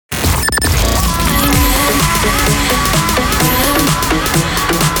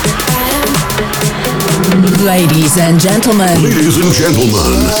Ladies and gentlemen, turn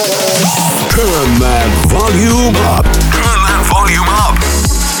that volume up. Turn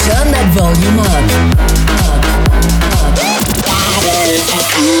that volume up.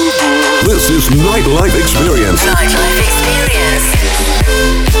 This is Nightlife Experience.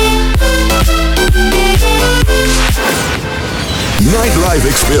 Nightlife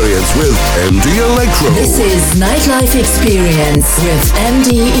Experience with MD Electro. This is Nightlife Experience with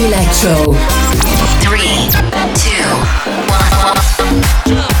MD Electro. 3, 2,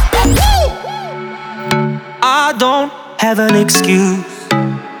 1. I don't have an excuse.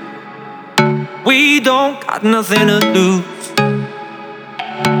 We don't got nothing to lose.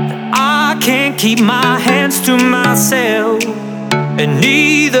 I can't keep my hands to myself, and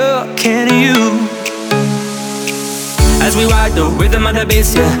neither can you. As we ride the rhythm of the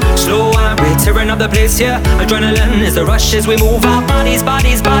bass, yeah. Slow and we're tearing up the place, yeah. Adrenaline is the rush as we move our bodies.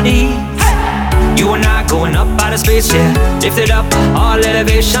 You and I going up out of space, yeah. Lifted up, all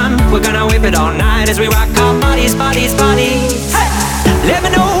elevation. We're gonna whip it all night as we rock our bodies. Let me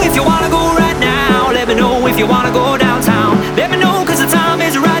know if you wanna go right now. Let me know if you wanna go downtown. Let me know 'cause the time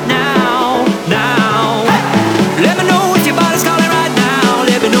is right now. Let me know if your body's calling right now.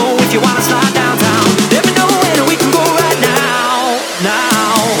 Let me know if you wanna slide downtown. Let me know and we can go right now.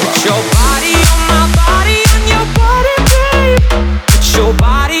 Put your body on my body, on your body, babe. Put your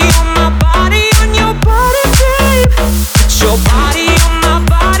body on my body, on your body, babe. Put your body on my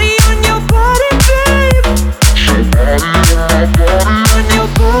body, on your body, babe. On your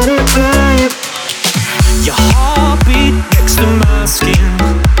body, babe. Your heartbeat next to my skin.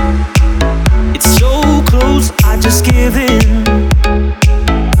 It's so close, I just give in.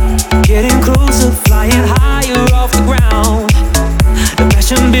 Getting closer, flying higher off the ground. The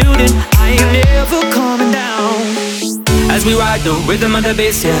passion building, I ain't never coming down. As we ride the rhythm of the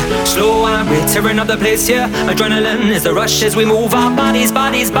bass, yeah. Slow and we're tearing up the place, yeah. Adrenaline is the rush as we move our bodies.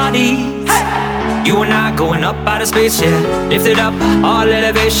 You and I going up out of space, yeah. Lifted up, all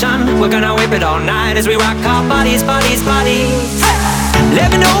elevation. We're gonna whip it all night as we rock our bodies.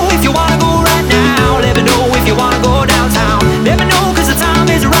 Let me know if you wanna go right now. Let me know if you wanna go downtown. Let me know 'cause the time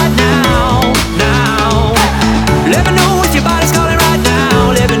is right now. Let me know if your body's calling right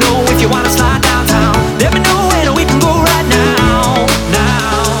now. Let me know if you wanna slide downtown. Let me know and we can go right now.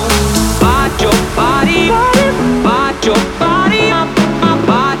 Body your body, body your body up,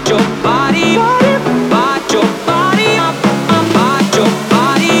 body your body, body your body up, body your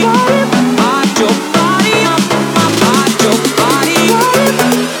body, body your body up, body your body.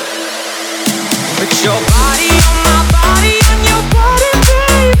 Put your body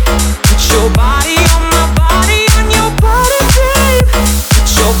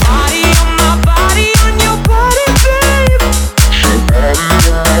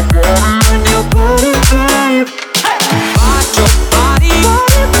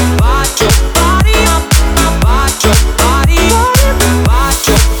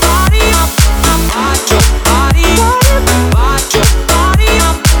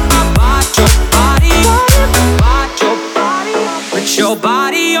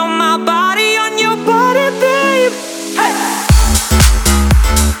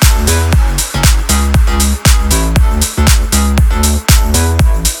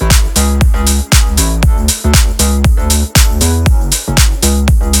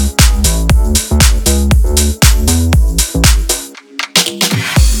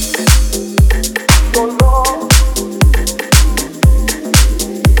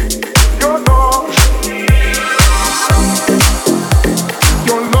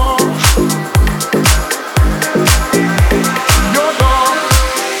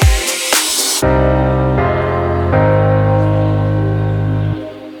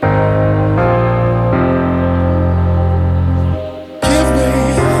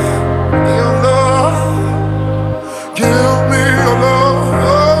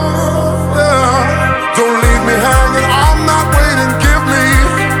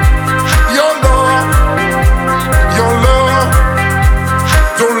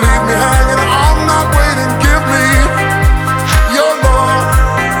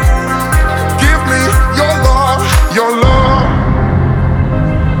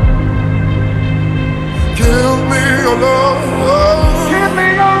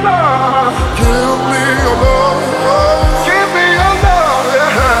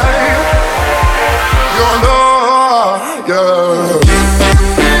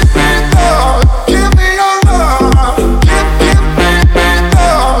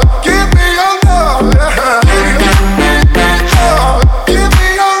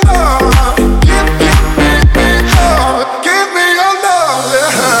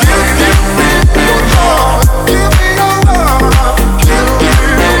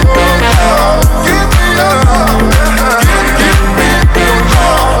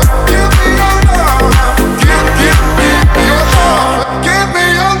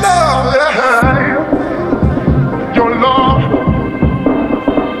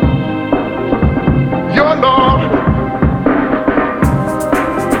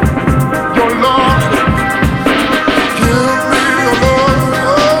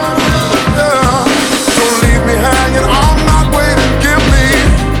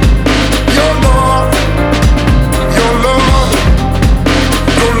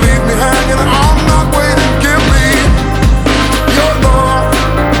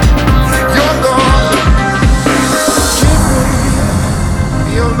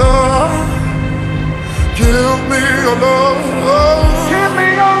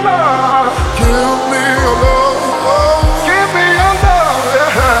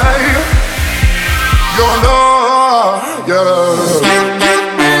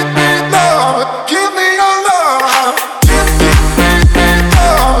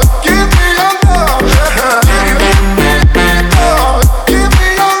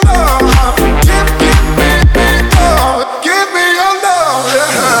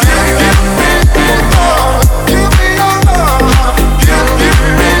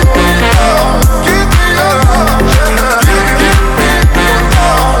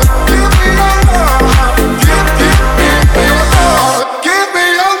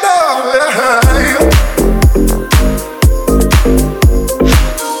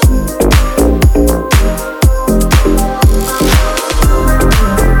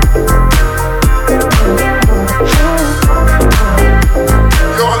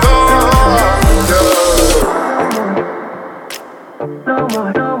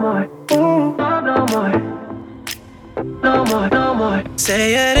no more, no more.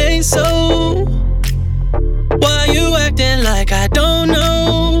 Say it ain't so. Why you acting like I don't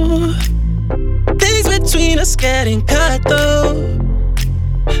know? Things between us getting cut though.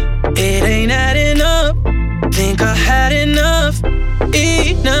 It ain't adding up. Think I had enough,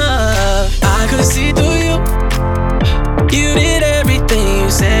 enough. I could see through you. You did everything you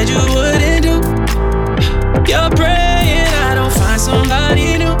said you wouldn't do. You're praying I don't find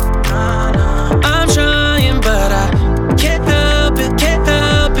somebody new. I'm trying but I can't help it, can't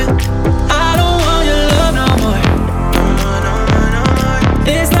help it. I don't want your love no more. No more.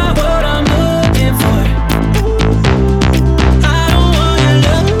 It's not what I'm looking for. I don't want your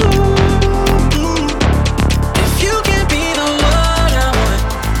love. If you can't be the one I want,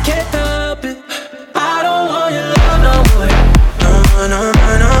 can't help it. I don't want your love no more. No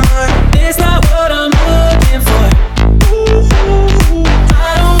more. It's not what I'm looking for. I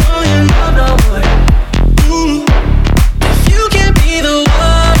don't want your love no more. If you can't be the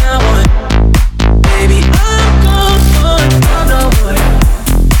one I want, baby, I'm gone for love no more.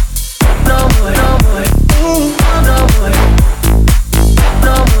 No more. No more.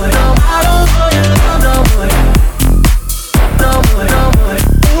 I don't want your love no more. No more.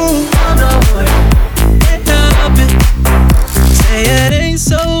 No more. Can't help it. Say it ain't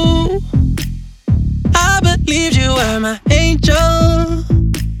so. I believed you were my angel.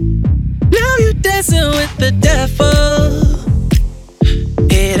 Now you're dancing with the devil.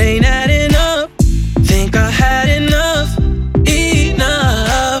 It ain't adding up. Think I had enough,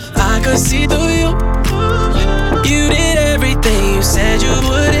 enough. I could see through you. You did everything you said you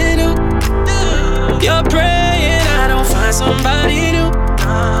wouldn't do. You're praying I don't find somebody new.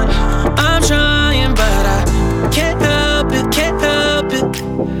 I'm trying but I can't help it, can't help it.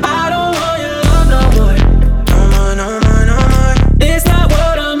 I don't want your love no more. No more. It's not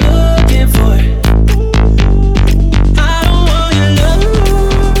what I'm looking for. I don't want your love.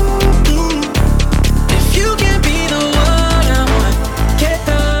 If you can't be the one I want, can't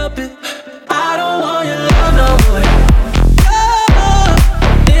help it. I don't want your love no more.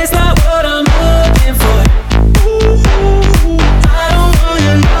 It's not what I'm looking for. I don't want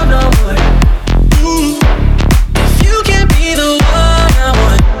your love no more. If you can't be the one I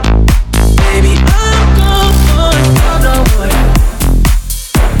want, baby, I'm gone for love no more.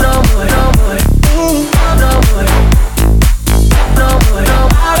 No more. No more.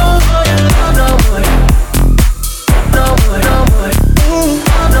 I don't want your love no more. No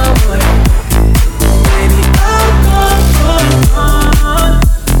more. Baby, I'm gone for love.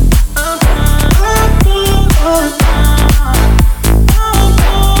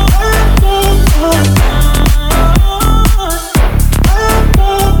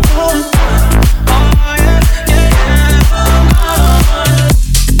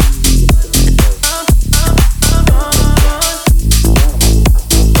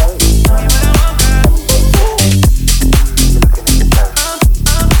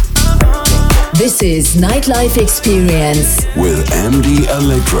 This is Nightlife Experience with MD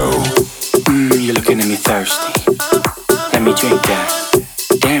Electro. You're looking at me thirsty. Let me drink that.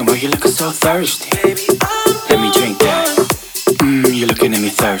 Damn, why you looking so thirsty? Let me drink that. You're looking at me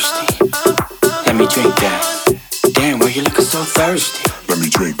thirsty. Let me drink that. Damn, why you looking so thirsty? Let me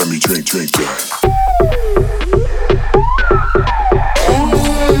drink that.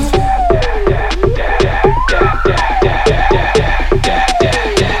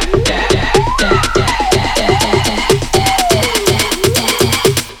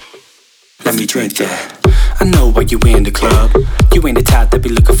 Let me drink that. I know why you in the club. You ain't the type that be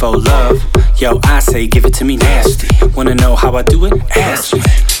looking for love. Yo, I say give it to me nasty. Wanna know how I do it? Ask me.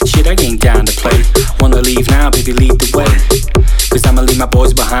 Shit, I ain't down to play. Wanna leave now, baby, lead the way. Cause I'ma leave my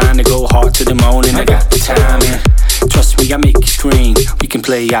boys behind and go hard to the morning. I got the time and trust me, I make you scream. We can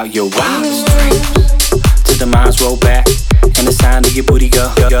play out your wildest dreams. Till the minds roll back and the sound of your booty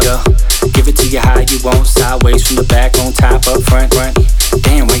go. Give it to you how you want, sideways from the back, on top, up front.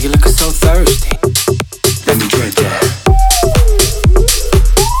 Damn, why you looking so thirsty? Let me drink that.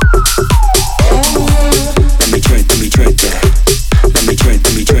 Let me drink that. Let me drink that. Let me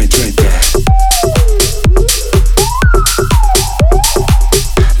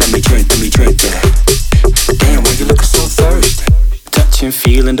drink that. Damn, why you looking so thirsty? Touching,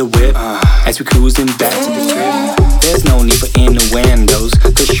 feeling the whip as we cruising back to the crib. There's no need for innuendos,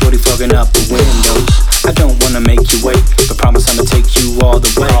 cause shorty fogging up the windows. I don't wanna make you wait, but promise I'ma take you all the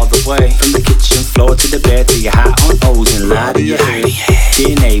way. From the kitchen floor to the bed, till you're high on O's and lie to your head.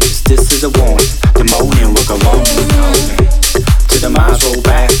 Dear neighbors, this is a warning. The moaning will go on. Till the minds roll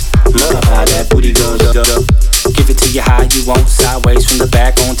back. Love how that booty goes up. Give it to you how you want, sideways from the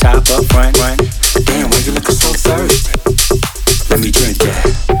back, on top, up front. Damn, why you looking so thirsty?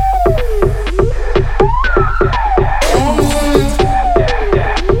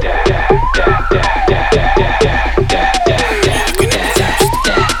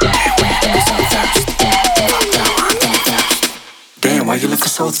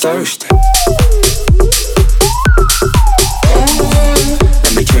 thirsty.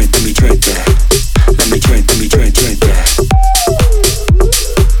 Let me drink that. Let me drink that.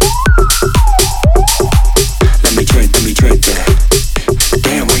 Let me drink that.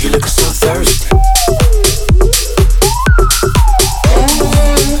 Damn, why you looking so thirsty?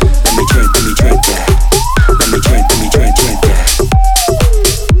 Let me drink that. Let me drink that. Let me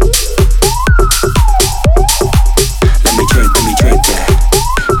drink that.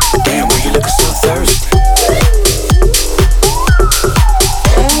 Damn, why you looking so thirsty?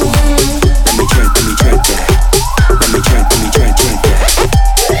 Let me drink that. Let me drink that. Let me drink that.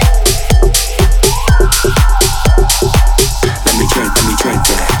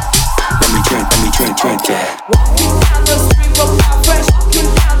 Let me drink that. Walking down the street with my fresh. Walking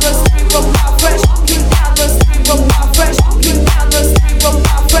down the street with my fresh. Walking down the street with my fresh. Walking down the street with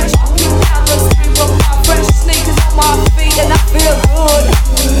my fresh. Walking down the street with my fresh. Sneakers on my feet and I feel good.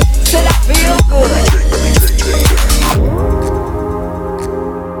 Said I feel good.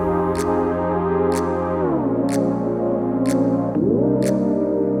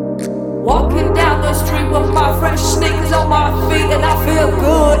 Walking down the street with my fresh sneakers on my feet and I feel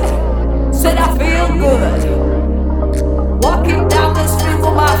good. Said I feel good. Walking down the street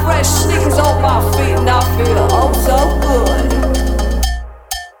with my fresh sneakers on my feet and I feel oh so good.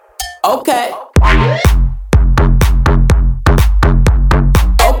 Okay. Okay.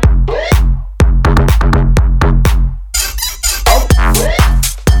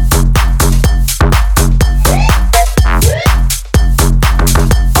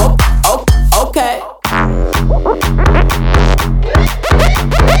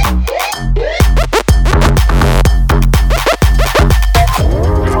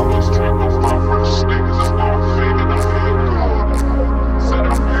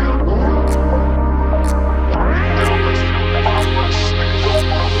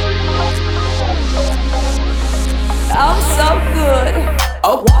 I'm so good.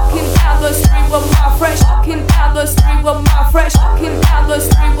 Oh. Walking down the street with my fresh. Walking down the street with my fresh. Walking down the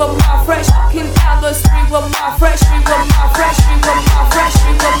street with my fresh. Walking down the street with my fresh. Street with my fresh. Street with my fresh.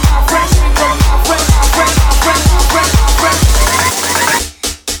 Street with my fresh. Street with my fresh. My fresh. My fresh. My fresh. My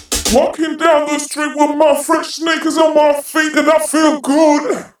fresh. Walking down the street with my fresh sneakers on my feet and I feel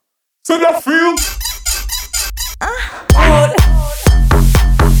good. Said I feel Good.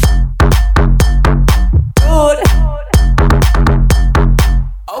 Good.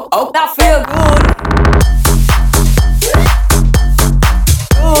 Oh, I feel good.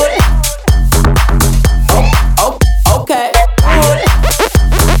 Good. Oh, okay. Good.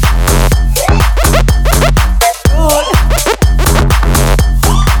 Good.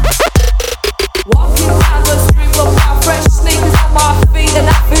 Walking down the street with my fresh sneakers on my feet and I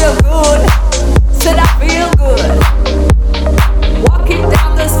feel good. Said I feel good. Walking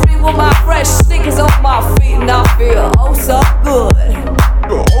down the street with my fresh sneakers on my feet and I feel oh so good.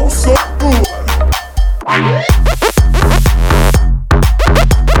 oh so good.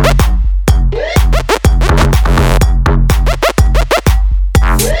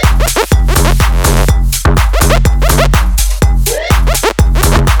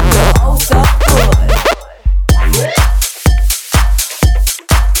 Oh so good.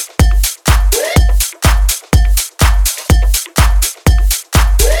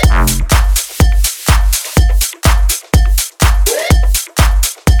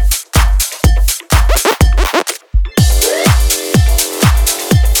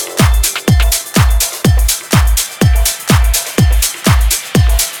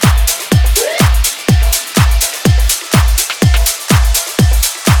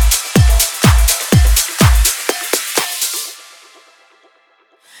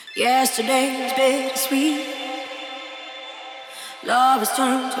 Yesterday was bittersweet. Love has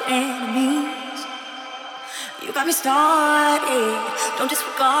turned to enemies. You got me started, don't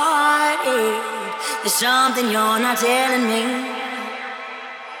disregard it. There's something you're not telling me.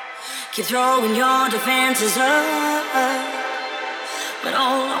 Keep throwing your defenses up, but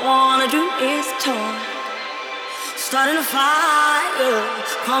all I wanna do is talk. Starting a fire,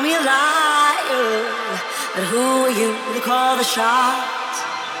 call me a liar, but who are you to call the shots?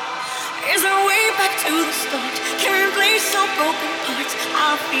 Is there a way back to the start? Can we replace some broken parts?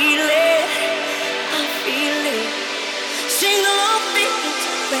 I feel it, I feel it. Sing along, baby,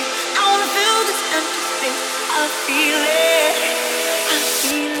 to play. I wanna feel this empty space. I feel it, I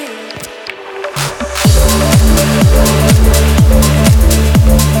feel it.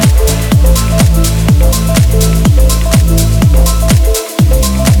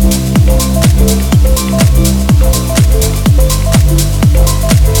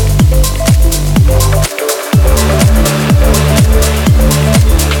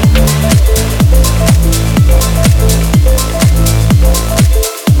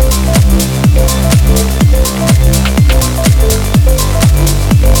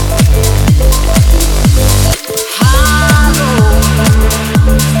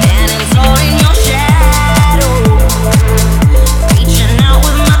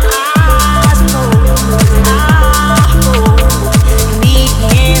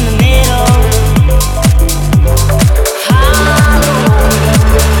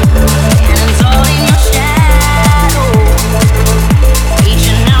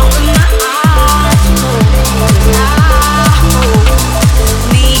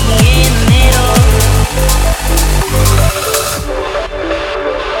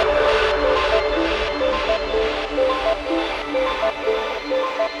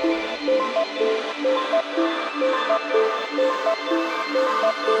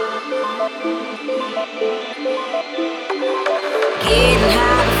 Getting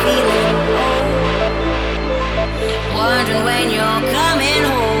high, feeling old. Wondering when you're coming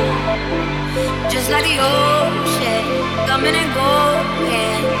home. Just like the ocean, coming and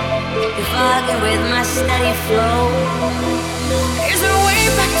going. You're fucking with my steady flow. Is there a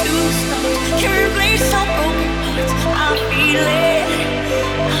way back to the start? Can we replace our broken hearts? I feel it,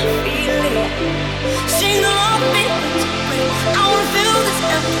 I feel it. Sing along, baby, I wanna fill this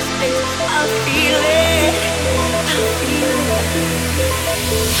empty space. I feel it, I feel it.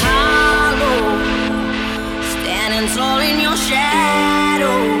 Hollow, standing tall in your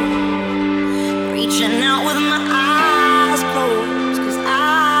shadow, reaching out with my eyes closed. 'Cause I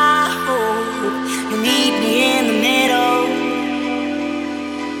hope you meet me in the middle.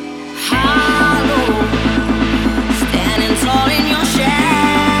 Hollow, standing tall in your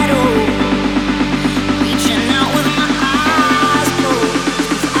shadow, reaching out with my eyes closed.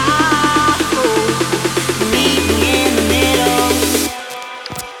 'Cause I hope you meet me in the middle.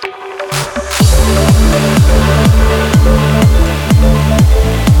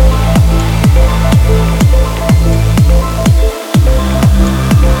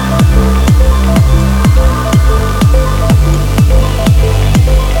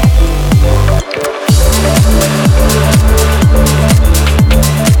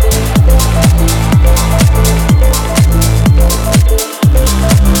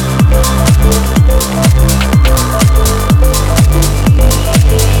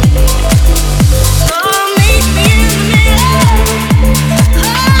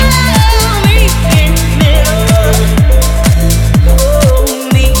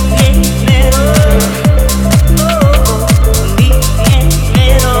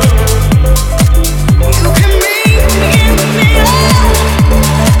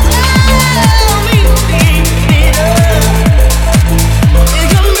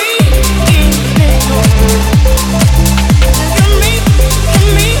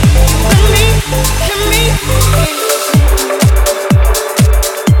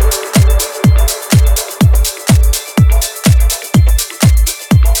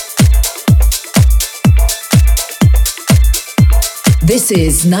 This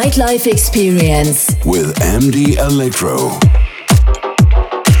is Nightlife Experience with MD Electro.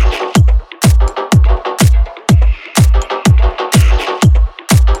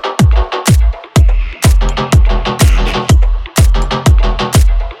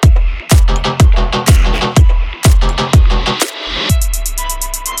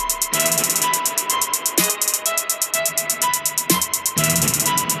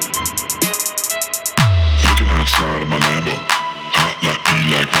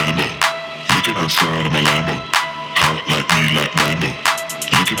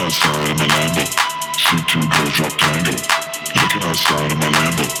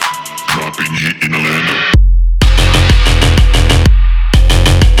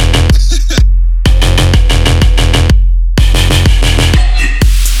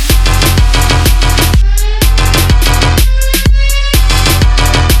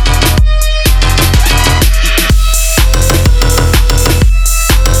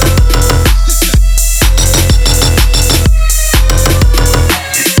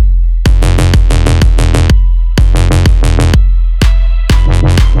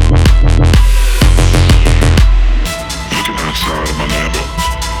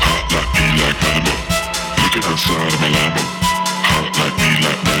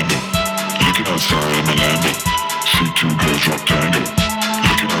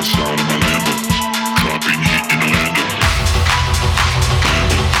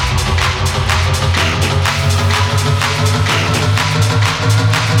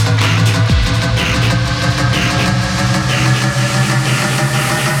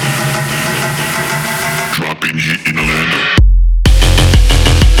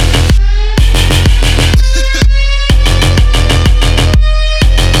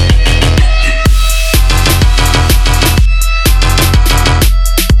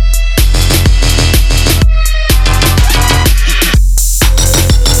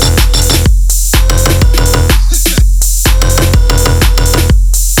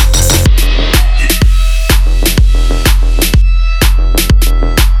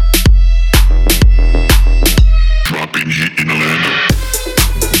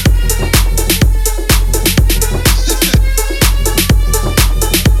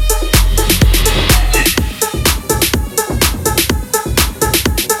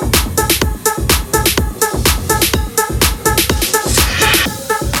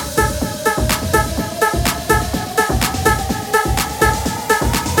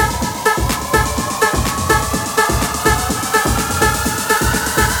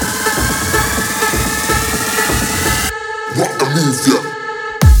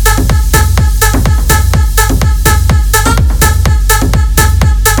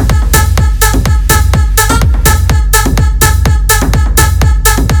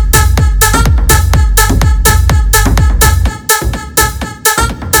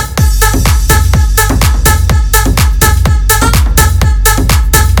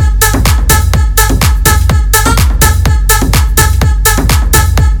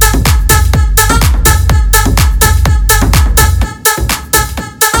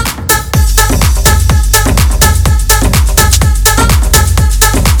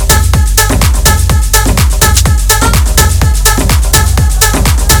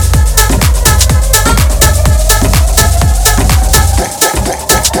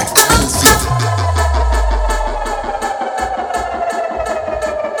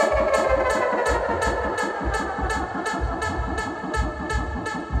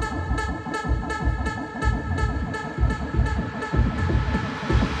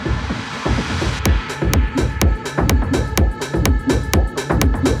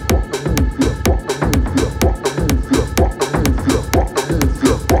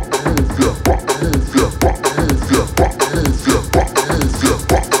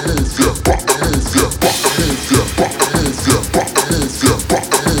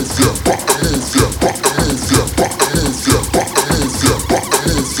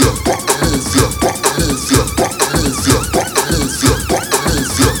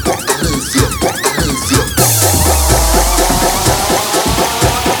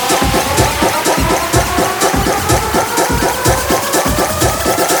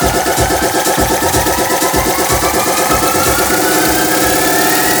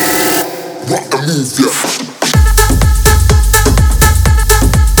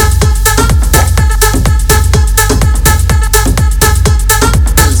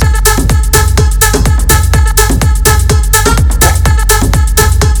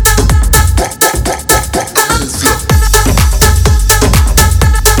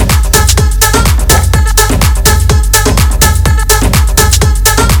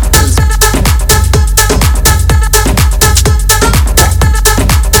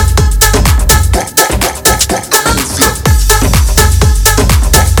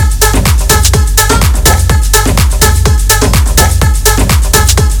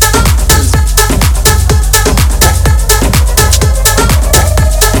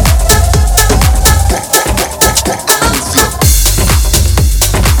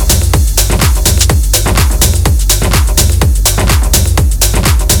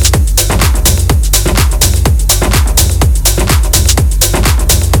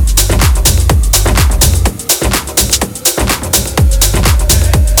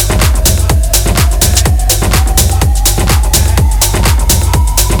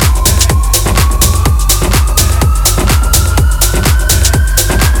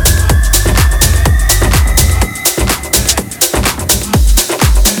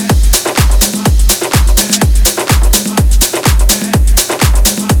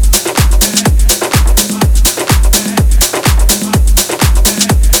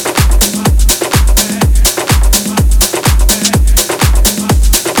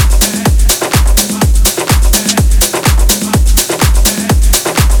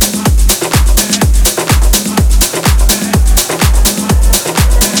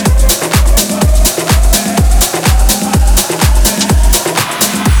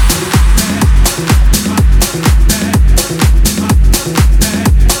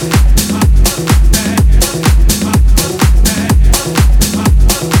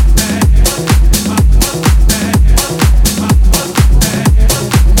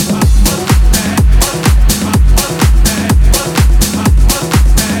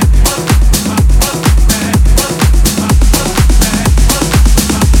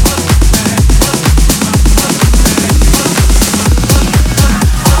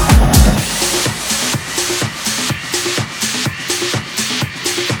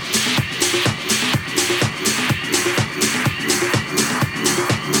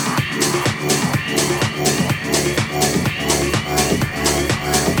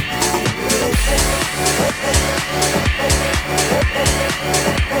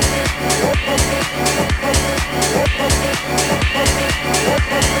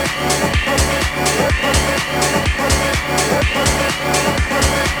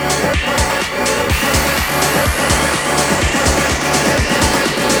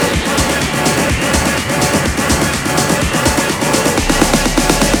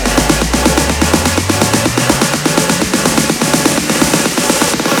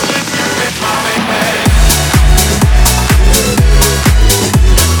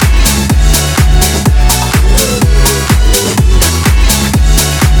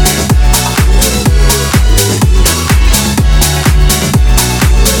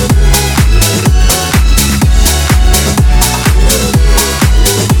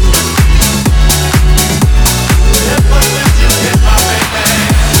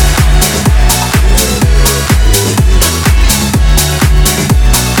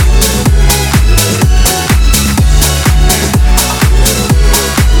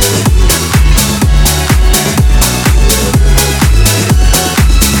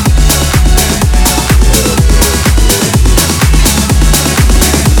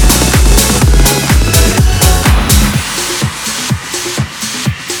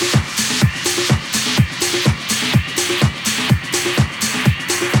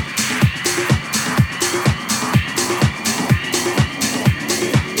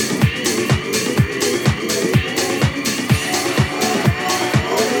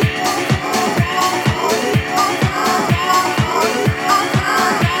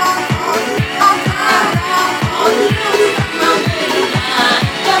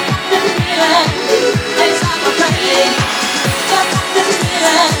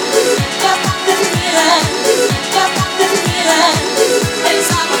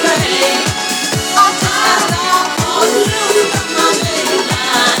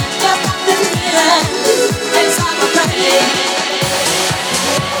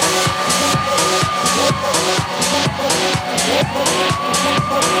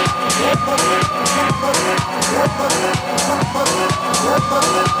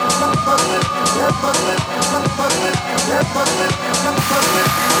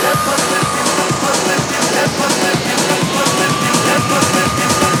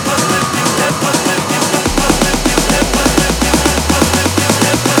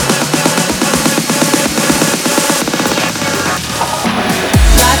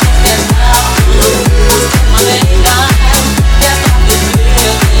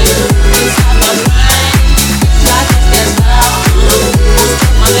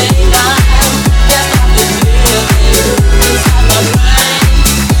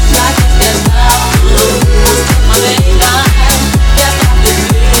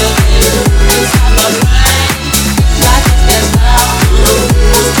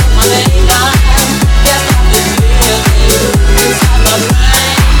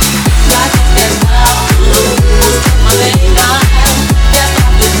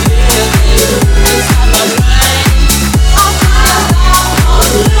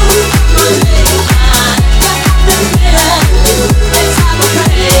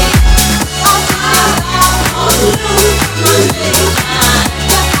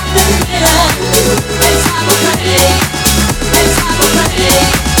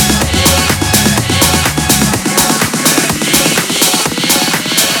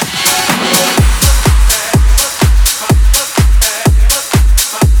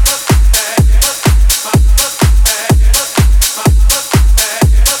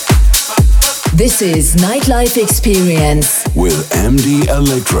 This is Nightlife Experience with MD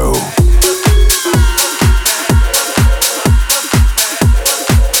Electro.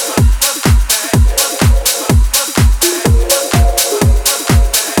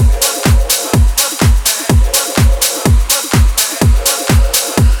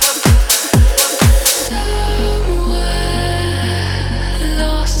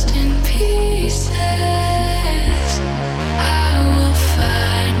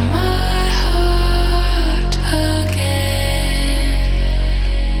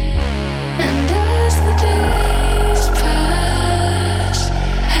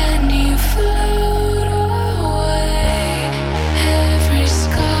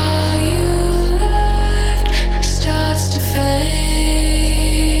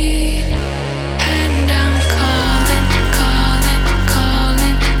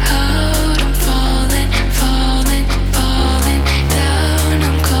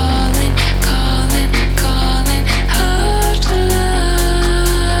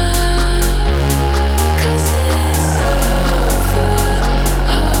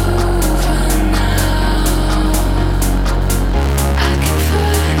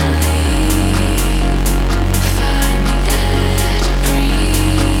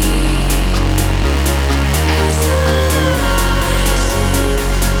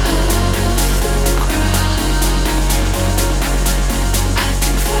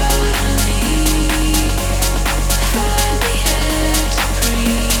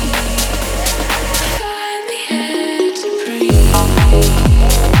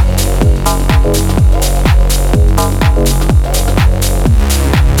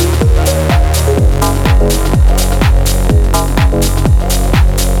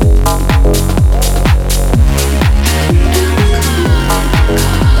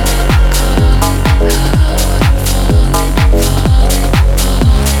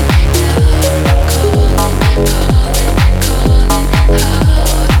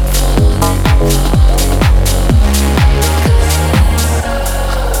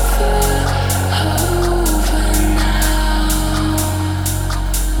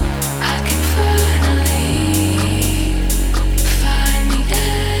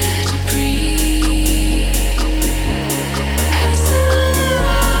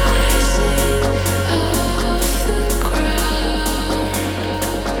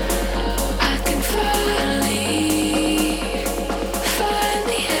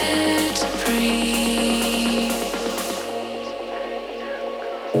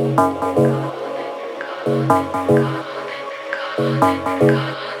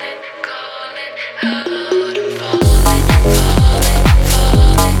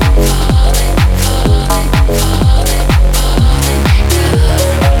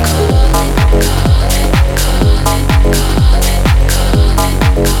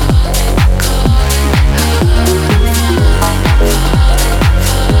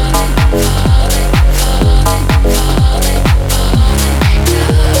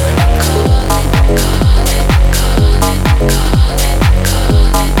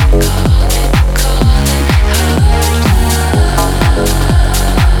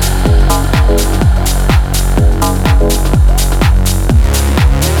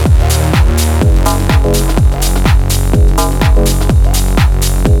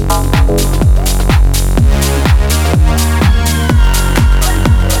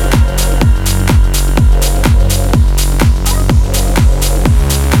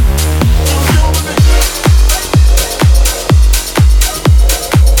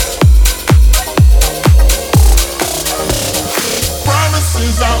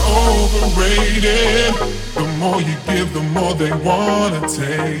 Bitches are overrated. The more you give, the more they wanna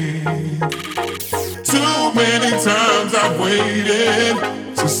take. Too many times I've waited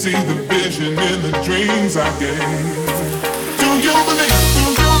to see the vision in the dreams I gave. Do you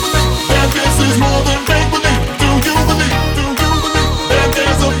believe that this is more than make-believe? Do you believe that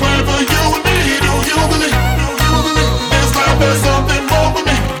there's a plan for you and me? Do you believe this life has something more for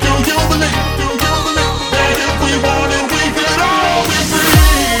me? Do you believe that if we wanted we could all be free?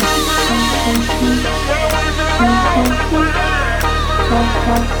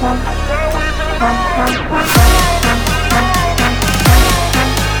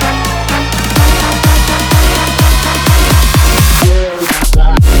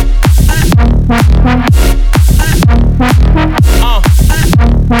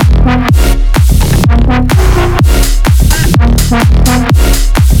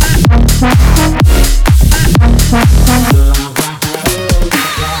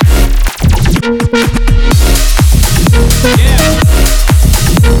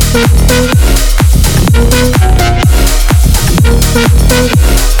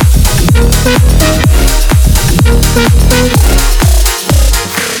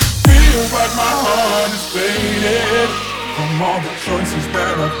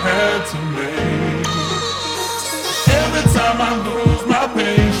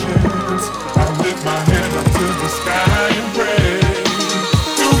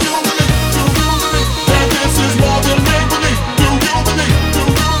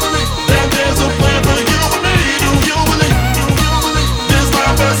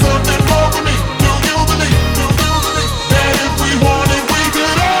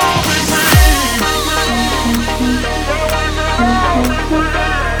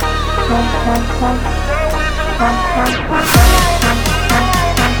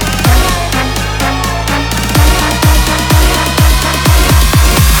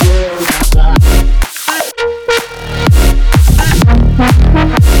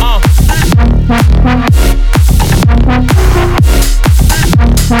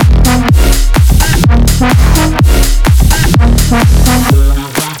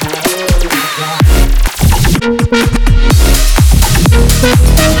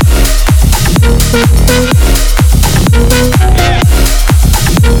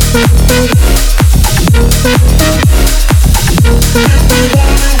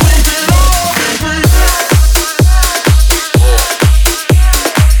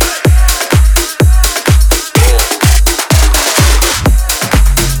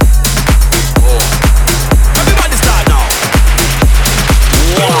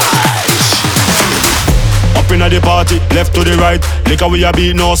 Left to the right, liquor we a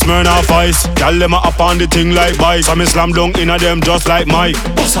beat, no Smirnoff Ice. Tell them a up on the thing like vice. So me slam dunk inna them just like Mike.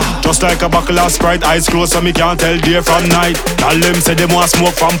 Just like a buckle of Sprite, eyes closed so me can't tell day from night. Tell them say them want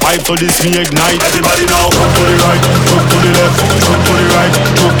smoke from pipe, so this me ignite. Everybody now, jump to the right, jump to the left, jump to the right,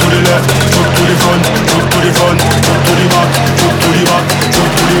 jump to the left, jump to the front, jump to the front, jump to the back, jump to the back,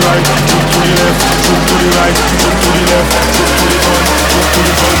 jump to the right, jump to the left, jump to the right, jump to the left, jump to the front, jump to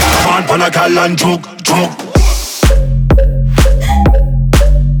the front. Man, pan a gal and choke.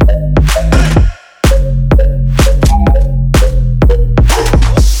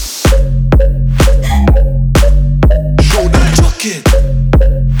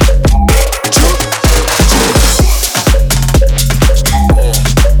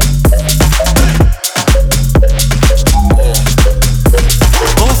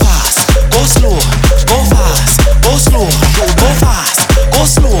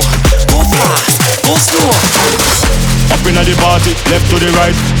 Left to the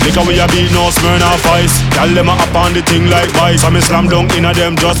right, liquor we a beat, no Smirnoff Ice. Tell them a up on the thing like vice. So me slam dunk inna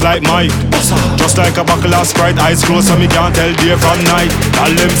them just like Mike. Just like a buckle of Sprite, eyes closed so me can't tell day from night. Tell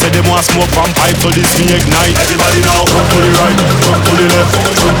them say them want smoke from pipe, so this me ignite. Everybody now, jump to the right, jump to the left,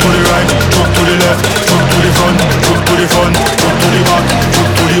 jump to the right, jump to the left, jump to the front, jump to the front, jump to the back, jump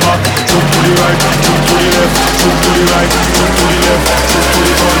to the back, jump to the right, jump to the left, jump to the right, jump to the left, jump to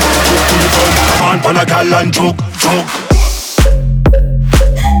the front, jump to the front. Man, pan a gal and choke.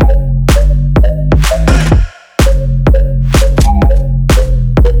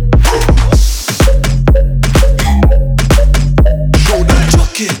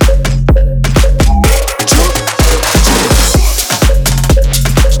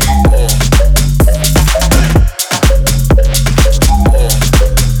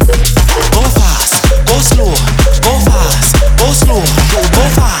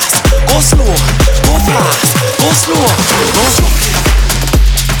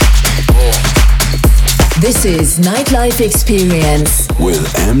 This is Nightlife Experience with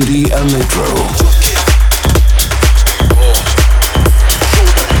MD Electro.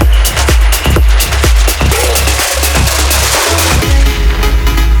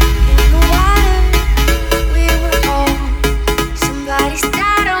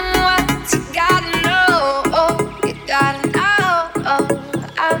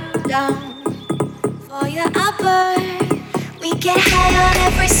 down for your upper. We get high on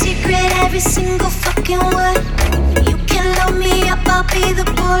every secret, every single fucking word. You can load me up, I'll be the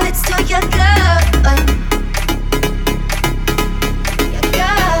bullets to your gun. Your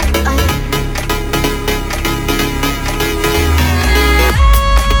gun.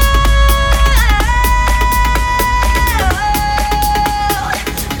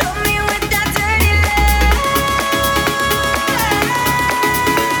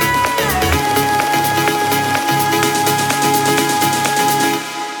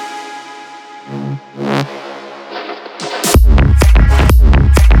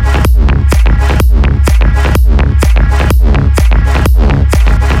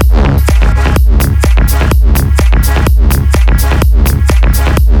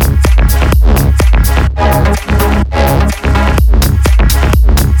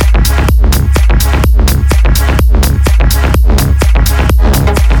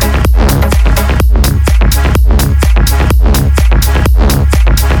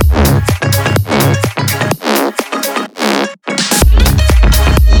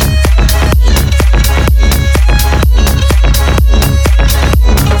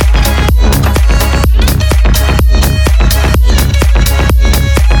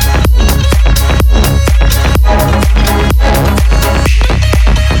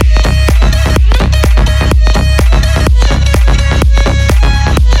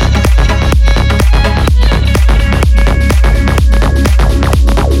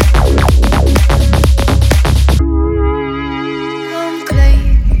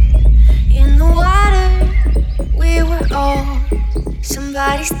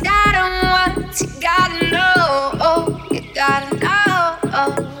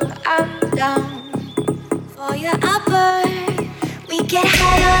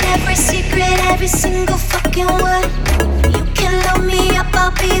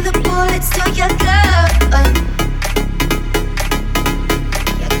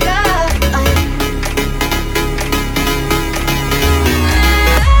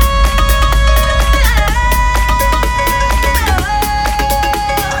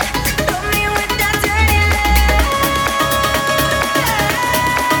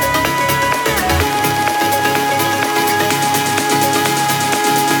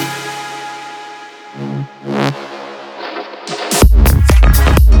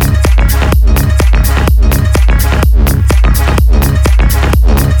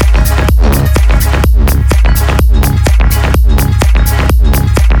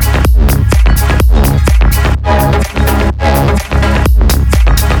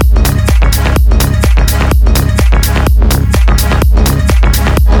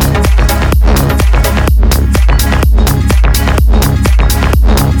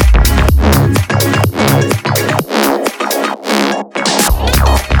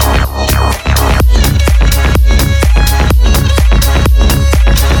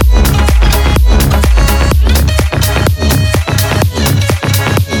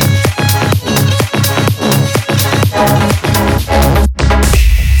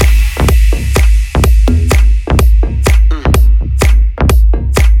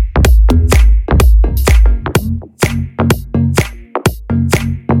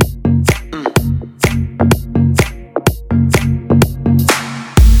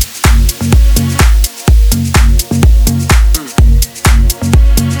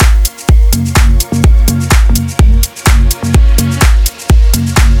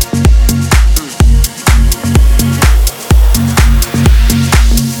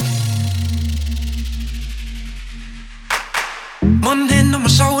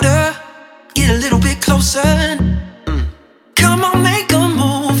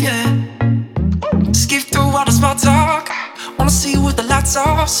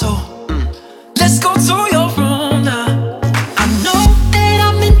 Let's go to your room now. I know that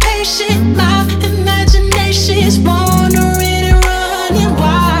I'm impatient, my imagination's wandering and running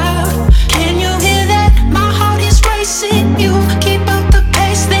wild. Can you hear that? My heart is racing. You keep up the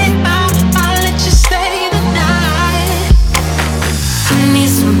pace, then I'll let you stay the night. I need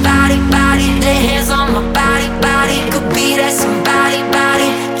somebody, lay hands on my body. Could be that somebody,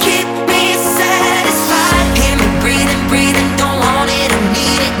 keep me satisfied. Hear me breathing, don't want it, I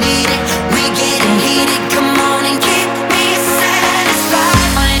need it. We getting heated.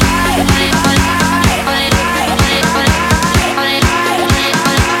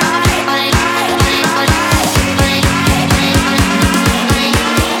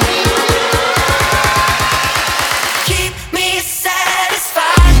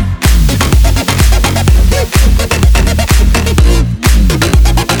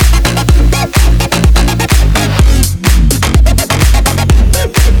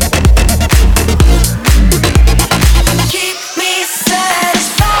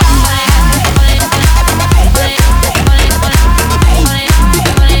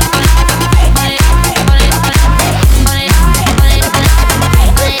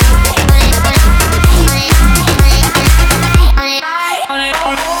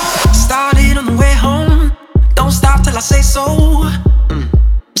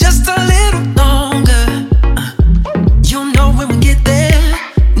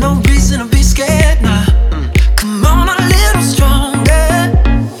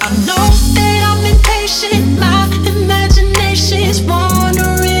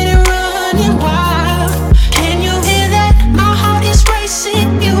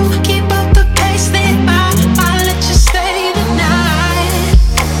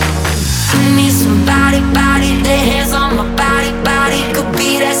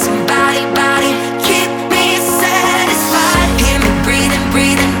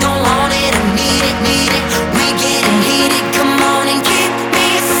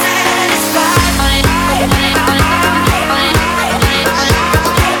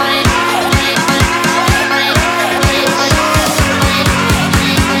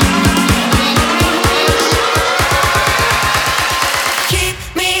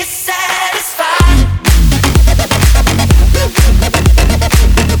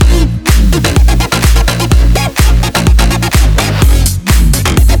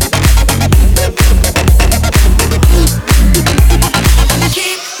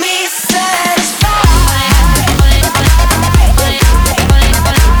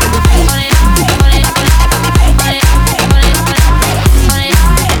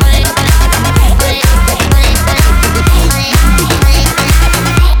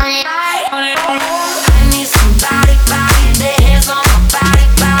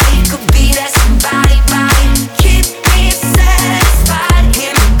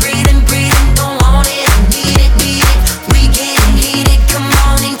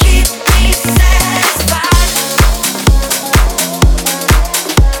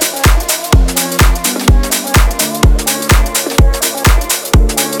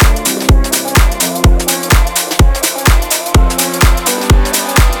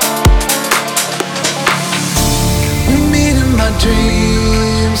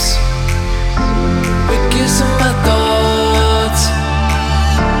 dreams. Wicked in my thoughts.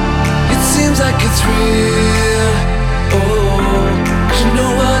 It seems like it's real. Oh, 'cause you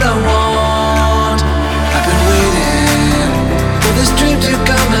know what I want. I've been waiting for this dream to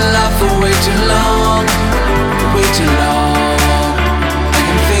come alive for way too long. Way too long. I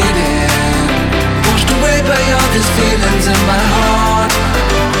am fading, washed away by all these feelings in my heart.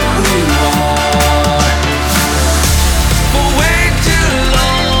 Who you are. For way too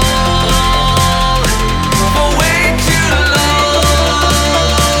long. For way too long.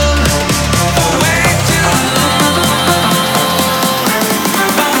 For way too long.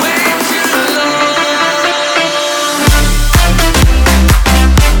 For way too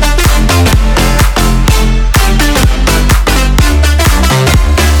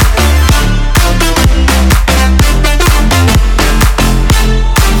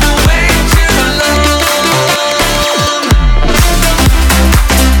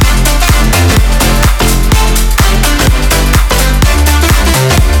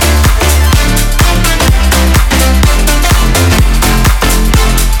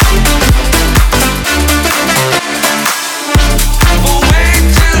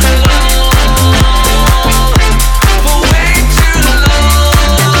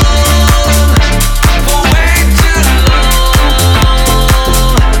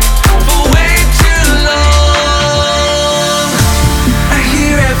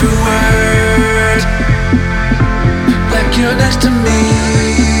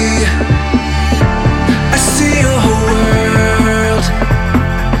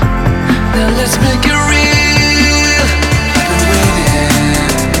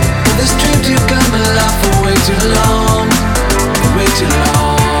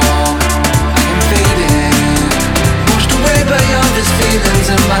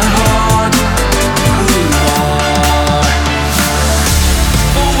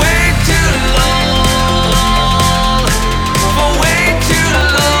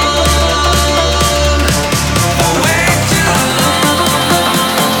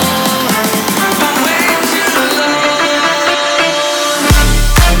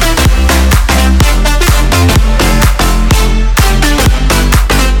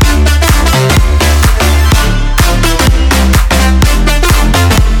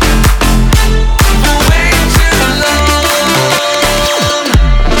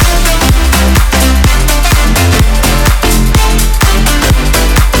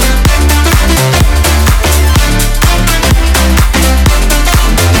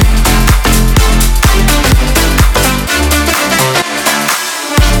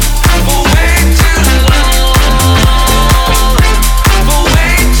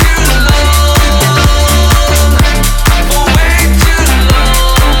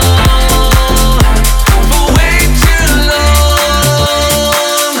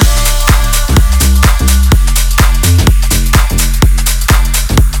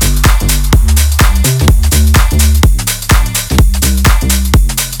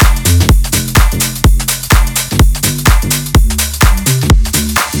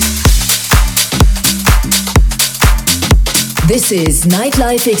This is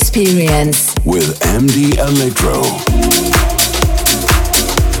Nightlife Experience with MD Electro.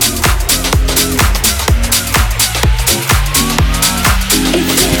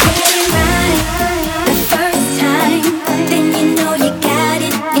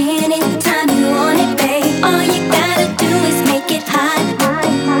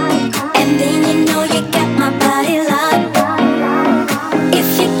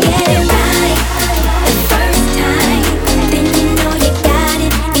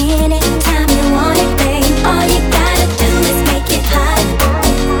 All you gotta do is make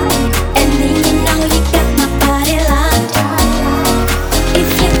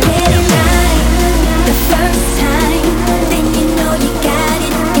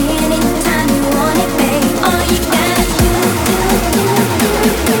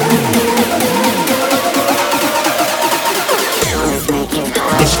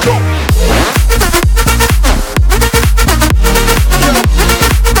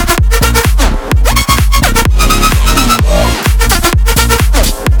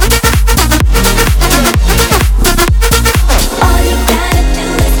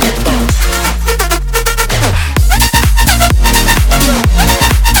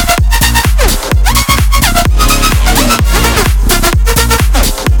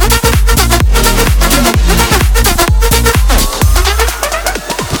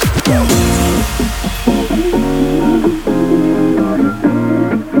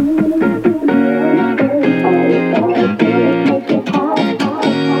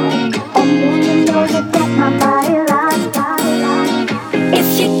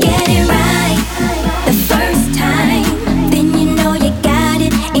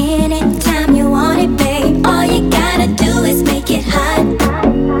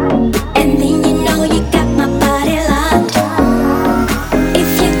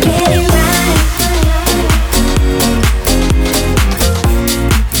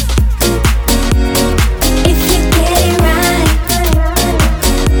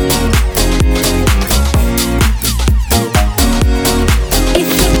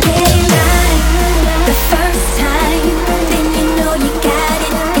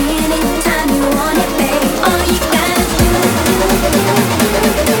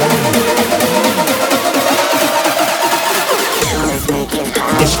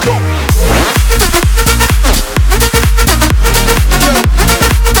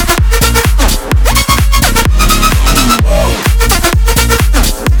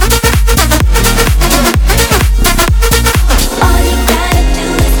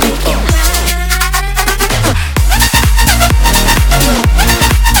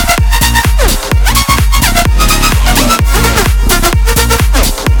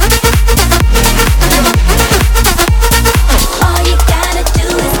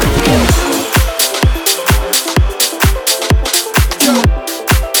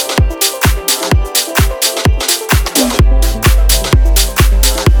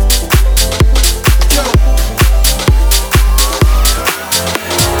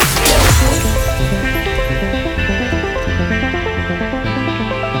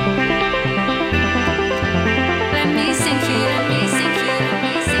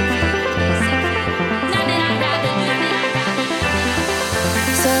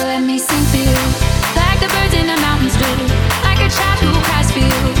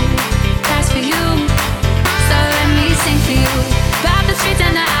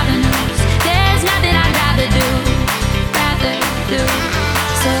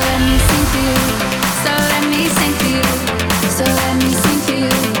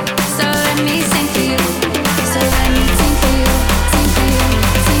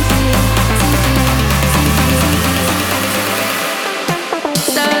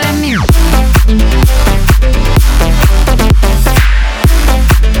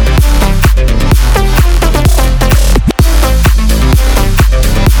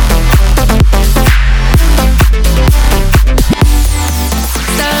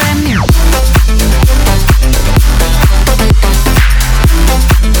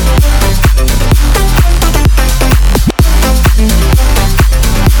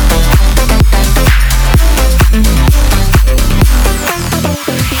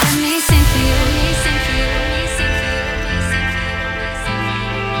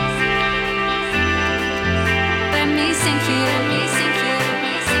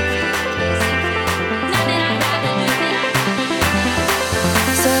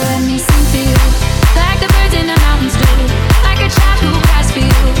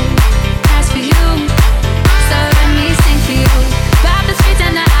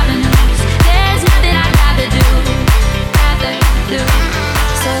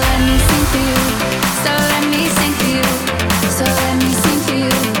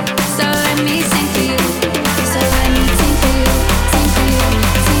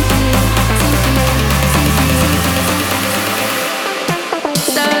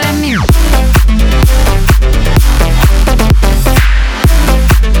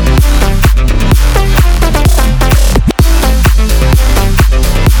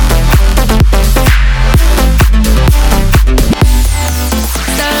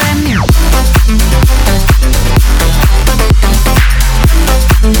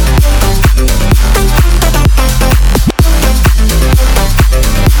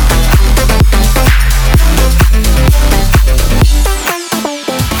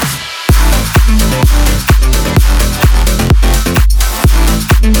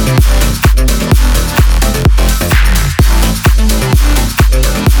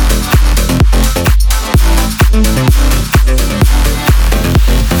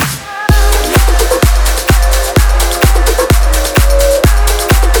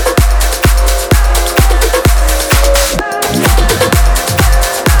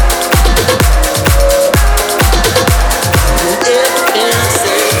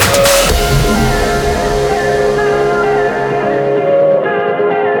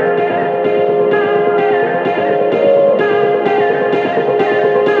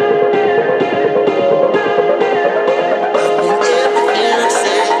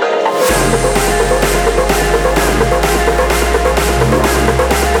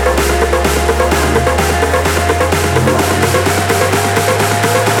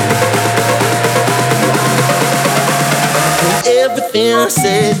everything I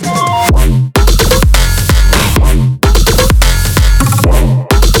said.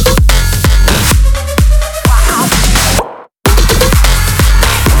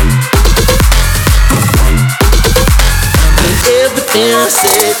 Everything I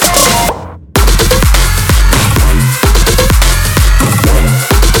said.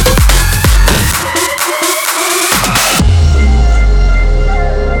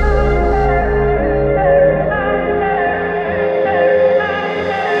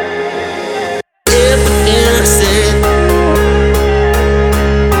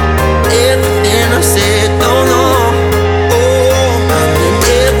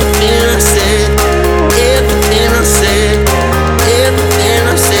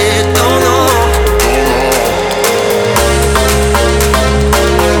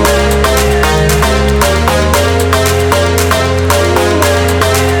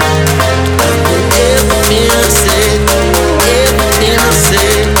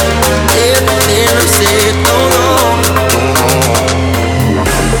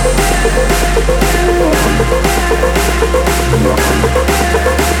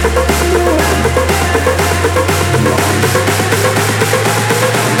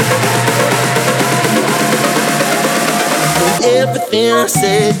 Everything I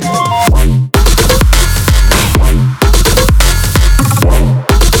said.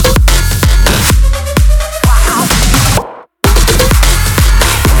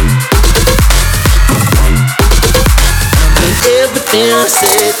 Everything I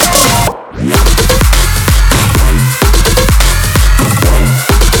said.